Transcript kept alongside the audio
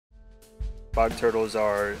Bog turtles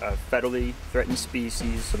are a federally threatened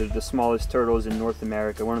species. So they're the smallest turtles in North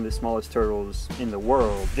America, one of the smallest turtles in the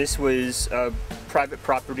world. This was a private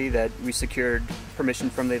property that we secured permission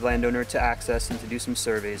from the landowner to access and to do some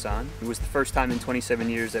surveys on. It was the first time in 27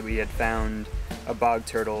 years that we had found a bog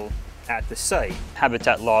turtle at the site.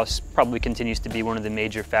 Habitat loss probably continues to be one of the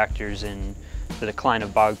major factors in the decline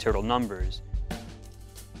of bog turtle numbers.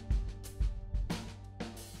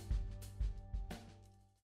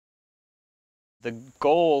 The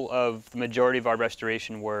goal of the majority of our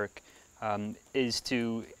restoration work is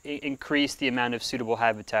to increase the amount of suitable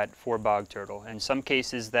habitat for bog turtle. In some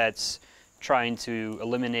cases that's trying to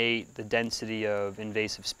eliminate the density of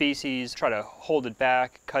invasive species, try to hold it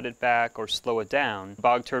back, cut it back, or slow it down.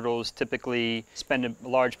 Bog turtles typically spend a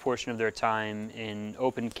large portion of their time in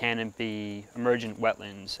open canopy emergent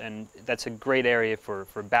wetlands, and that's a great area for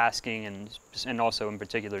basking and also in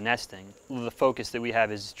particular nesting. The focus that we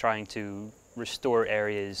have is trying to restore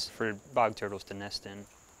areas for bog turtles to nest in.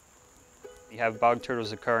 You have bog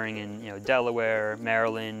turtles occurring in Delaware,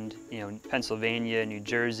 Maryland, Pennsylvania, New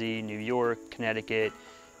Jersey, New York, Connecticut,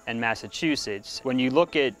 and Massachusetts. When you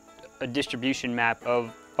look at a distribution map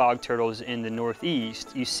of bog turtles in the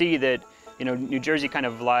Northeast, you see that New Jersey kind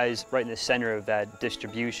of lies right in the center of that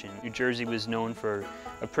distribution. New Jersey was known for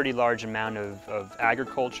a pretty large amount of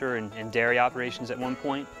agriculture and dairy operations at one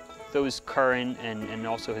point. Those current and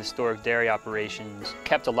also historic dairy operations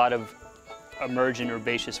kept a lot of emergent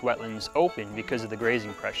herbaceous wetlands open because of the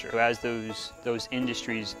grazing pressure. So as those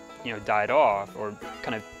industries died off or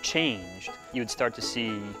kind of changed, you would start to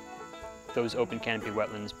see those open canopy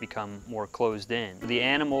wetlands become more closed in. The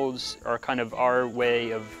animals are kind of our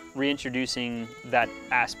way of reintroducing that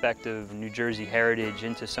aspect of New Jersey heritage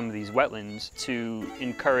into some of these wetlands to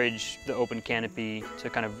encourage the open canopy to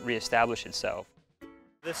kind of reestablish itself.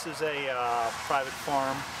 This is a private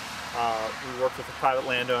farm. We work with a private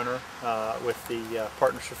landowner with the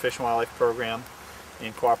Partners for Fish and Wildlife program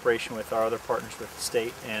in cooperation with our other partners with the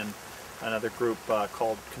state and another group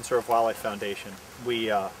called Conserve Wildlife Foundation.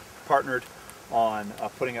 We partnered on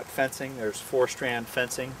putting up fencing. There's 4-strand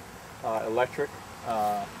fencing, electric,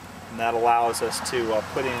 and that allows us to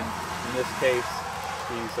put in this case,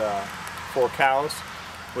 these 4 cows,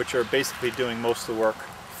 which are basically doing most of the work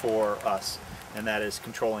for us, and that is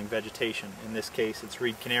controlling vegetation. In this case, it's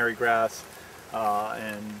reed canary grass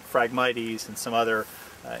and Phragmites and some other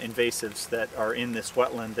invasives that are in this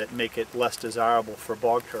wetland that make it less desirable for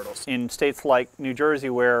bog turtles. In states like New Jersey,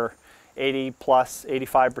 where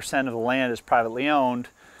 85% of the land is privately owned,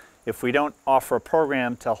 if we don't offer a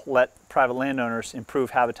program to let private landowners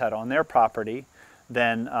improve habitat on their property,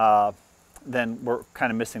 then we're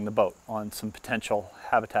kind of missing the boat on some potential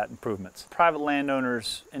habitat improvements. Private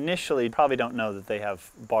landowners initially probably don't know that they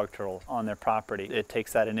have bog turtle on their property. It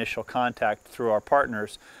takes that initial contact through our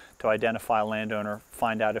partners to identify a landowner,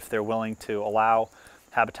 find out if they're willing to allow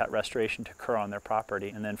habitat restoration to occur on their property,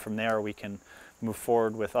 and then from there we can move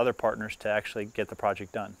forward with other partners to actually get the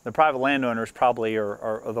project done. The private landowners probably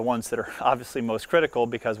are the ones that are obviously most critical,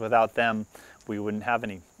 because without them we wouldn't have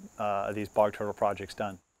any of these bog turtle projects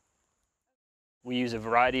done. We use a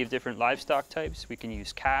variety of different livestock types. We can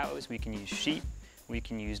use cows, we can use sheep, we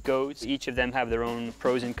can use goats. Each of them have their own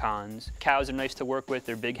pros and cons. Cows are nice to work with.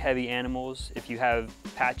 They're big, heavy animals. If you have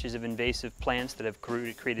patches of invasive plants that have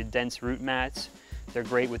created dense root mats, they're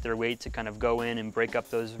great with their weight to kind of go in and break up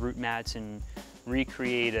those root mats and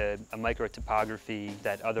recreate a microtopography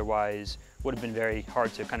that otherwise would have been very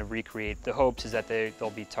hard to kind of recreate. The hopes is that they'll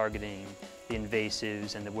be targeting the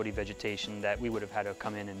invasives and the woody vegetation that we would have had to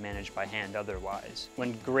come in and manage by hand otherwise.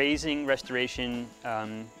 When grazing restoration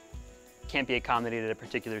can't be accommodated at a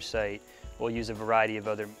particular site, we'll use a variety of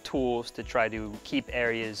other tools to try to keep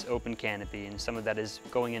areas open canopy, and some of that is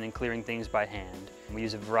going in and clearing things by hand. We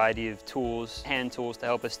use a variety of tools, hand tools, to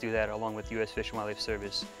help us do that, along with U.S. Fish and Wildlife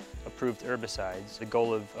Service approved herbicides. The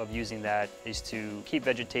goal of using that is to keep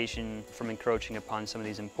vegetation from encroaching upon some of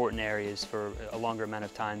these important areas for a longer amount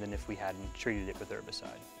of time than if we hadn't treated it with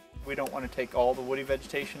herbicide. We don't want to take all the woody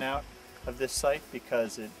vegetation out of this site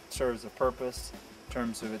because it serves a purpose in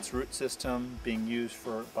terms of its root system being used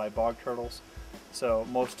by bog turtles. So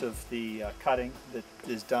most of the cutting that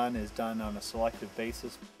is done on a selective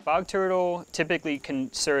basis. Bog turtle typically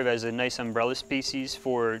can serve as a nice umbrella species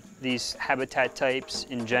for these habitat types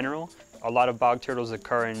in general. A lot of bog turtles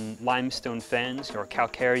occur in limestone fens or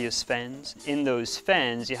calcareous fens. In those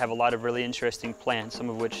fens you have a lot of really interesting plants, some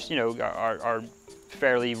of which are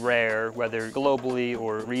fairly rare, whether globally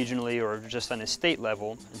or regionally or just on a state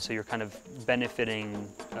level. And so you're kind of benefiting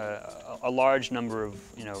a large number of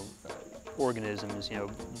organisms,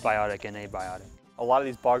 biotic and abiotic. A lot of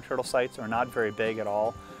these bog turtle sites are not very big at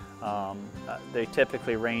all. They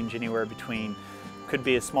typically range anywhere between, could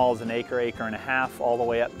be as small as an acre, acre and a half, all the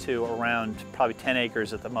way up to around probably 10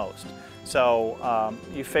 acres at the most. So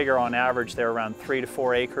you figure on average they're around 3 to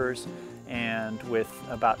 4 acres, and with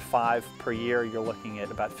about 5 per year, you're looking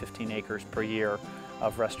at about 15 acres per year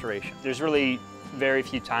of restoration. There's really very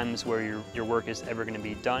few times where your work is ever going to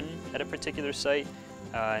be done at a particular site,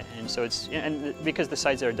 and so it's, and because the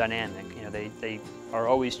sites are dynamic, you know, they are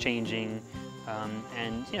always changing,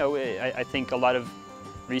 and you know, I think a lot of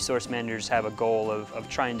resource managers have a goal of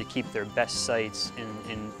trying to keep their best sites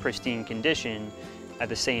in pristine condition, at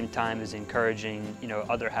the same time as encouraging, you know,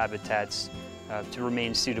 other habitats to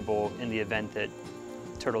remain suitable in the event that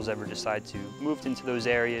turtles ever decide to move into those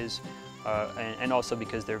areas, and also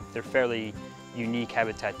because they're fairly unique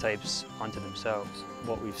habitat types unto themselves.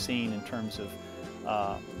 What we've seen in terms of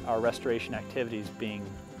our restoration activities being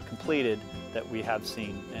completed, that we have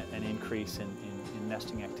seen an increase in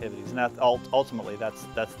nesting activities, and that ultimately that's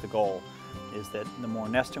the goal, is that the more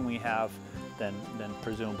nesting we have, then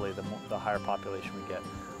presumably the higher population we get.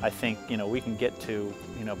 I think, you know, we can get to,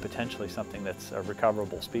 you know, potentially something that's a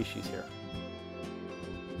recoverable species here.